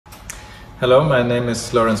Hello, my name is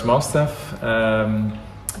Malstaf. I'm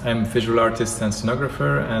a visual artist and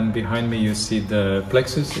scenographer, and behind me you see the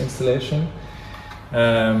Plexus installation,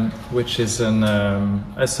 which is an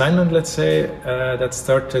assignment, let's say, that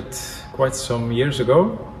started quite some years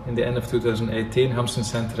ago. In the end of 2018, Hamsun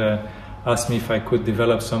Center asked me if I could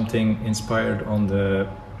develop something inspired on the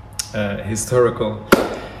historical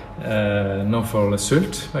novel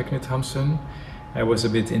Sult by Knut Hamsun. I was a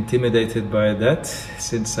bit intimidated by that,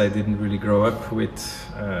 since I didn't really grow up with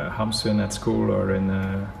Hamsun at school or in,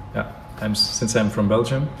 since I'm from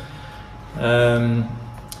Belgium.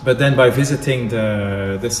 But then by visiting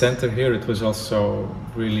the center here, it was also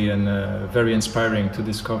really very inspiring to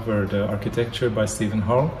discover the architecture by Stephen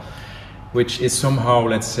Hall, which is somehow,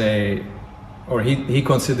 let's say, or he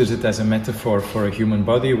considers it as a metaphor for a human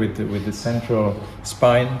body with the central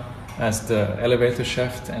spine as the elevator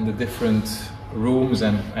shaft and the different rooms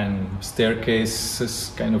and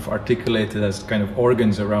staircases kind of articulated as kind of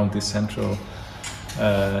organs around this central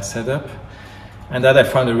setup. And that I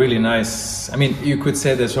found a really nice, I mean, you could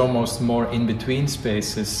say there's almost more in-between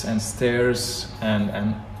spaces and stairs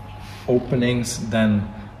and openings than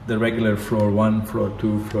the regular floor 1, floor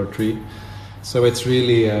 2, floor 3. So it's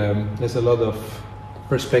really, there's a lot of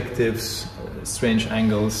perspectives, strange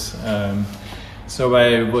angles. So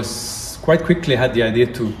I was quite quickly had the idea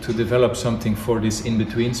to develop something for these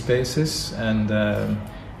in-between spaces, and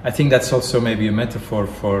I think that's also maybe a metaphor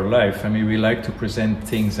for life. I mean, we like to present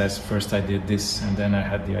things as first I did this, and then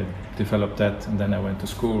I developed that, and then I went to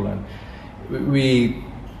school, and we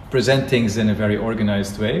present things in a very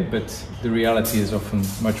organized way, but the reality is often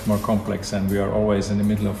much more complex, and we are always in the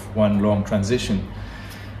middle of one long transition.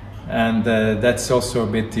 And that's also a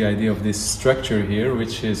bit the idea of this structure here,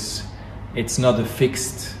 which is, it's not a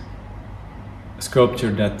fixed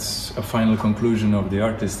sculpture that's a final conclusion of the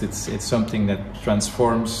artist. It's something that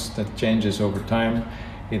transforms, that changes over time.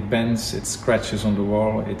 It bends, it scratches on the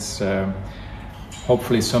wall. It's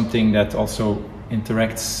hopefully something that also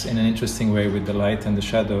interacts in an interesting way with the light and the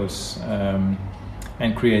shadows,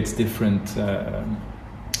 and creates different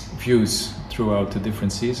views throughout the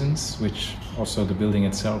different seasons, which also the building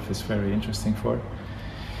itself is very interesting for.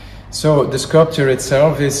 So the sculpture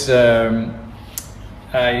itself is,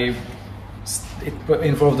 it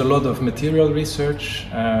involved a lot of material research.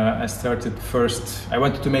 I started first, I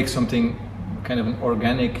wanted to make something kind of an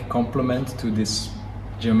organic complement to this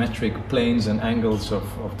geometric planes and angles of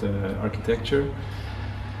the architecture.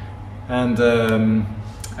 And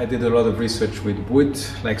I did a lot of research with wood,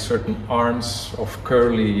 like certain arms of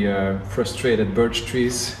curly, frustrated birch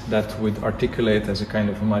trees that would articulate as a kind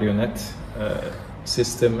of a marionette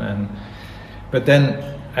system. But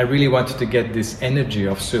then I really wanted to get this energy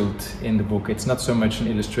of Sult in the book. It's not so much an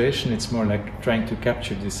illustration, it's more like trying to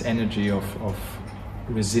capture this energy of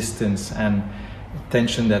resistance and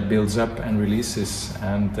tension that builds up and releases.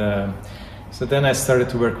 And so then I started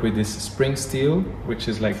to work with this spring steel, which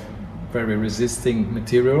is like very resisting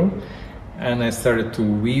material. And I started to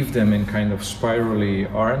weave them in kind of spirally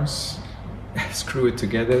arms, screw it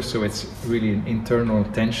together, so it's really an internal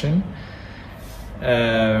tension.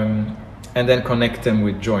 And then connect them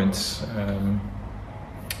with joints, and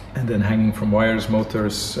then hanging from wires,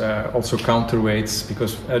 motors, also counterweights,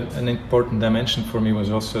 because an important dimension for me was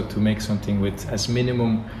also to make something with as a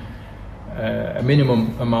minimum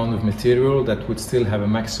amount of material that would still have a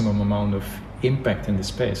maximum amount of impact in the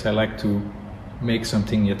space. I like to make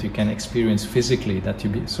something that you can experience physically, that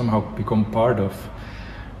you somehow become part of,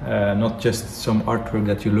 not just some artwork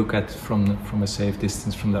that you look at from a safe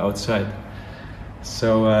distance from the outside.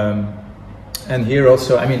 So. And here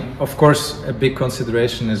also, I mean, of course, a big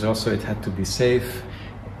consideration is also it had to be safe.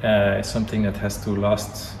 It's something that has to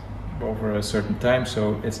last over a certain time.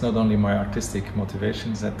 So it's not only my artistic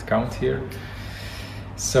motivations that count here.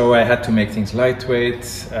 So I had to make things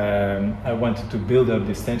lightweight. I wanted to build up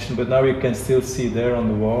this tension, but now you can still see there on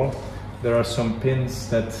the wall, there are some pins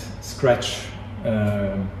that scratch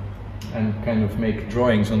and kind of make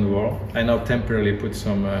drawings on the wall. I now temporarily put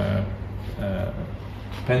some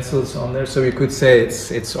pencils on there, so you could say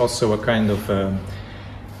it's also a kind of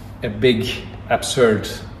a big absurd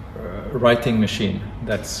writing machine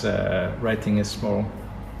that's writing in small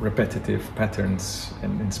repetitive patterns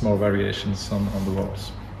and in small variations on the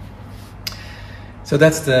walls. So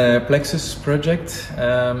that's the Plexus project,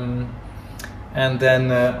 and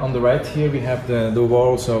then on the right here we have the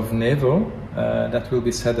walls of Nevel that will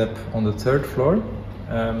be set up on the 3rd floor.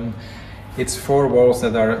 It's 4 walls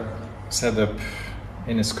that are set up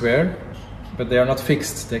in a square, but they are not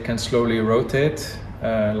fixed. They can slowly rotate,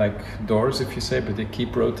 like doors, if you say, but they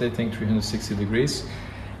keep rotating 360 degrees.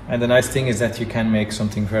 And the nice thing is that you can make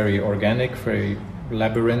something very organic, very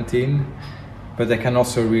labyrinthine, but they can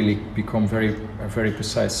also really become a very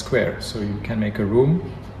precise square. So you can make a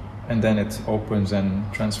room, and then it opens and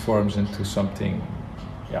transforms into something,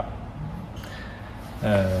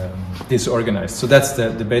 disorganized. So that's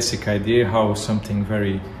the basic idea, how something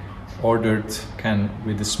very ordered can,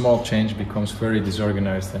 with a small change, becomes very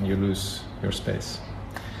disorganized and you lose your space.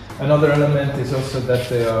 Another element is also that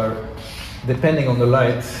they are, depending on the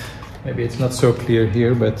light, maybe it's not so clear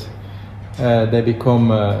here, but they become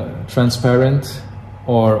transparent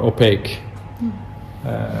or opaque.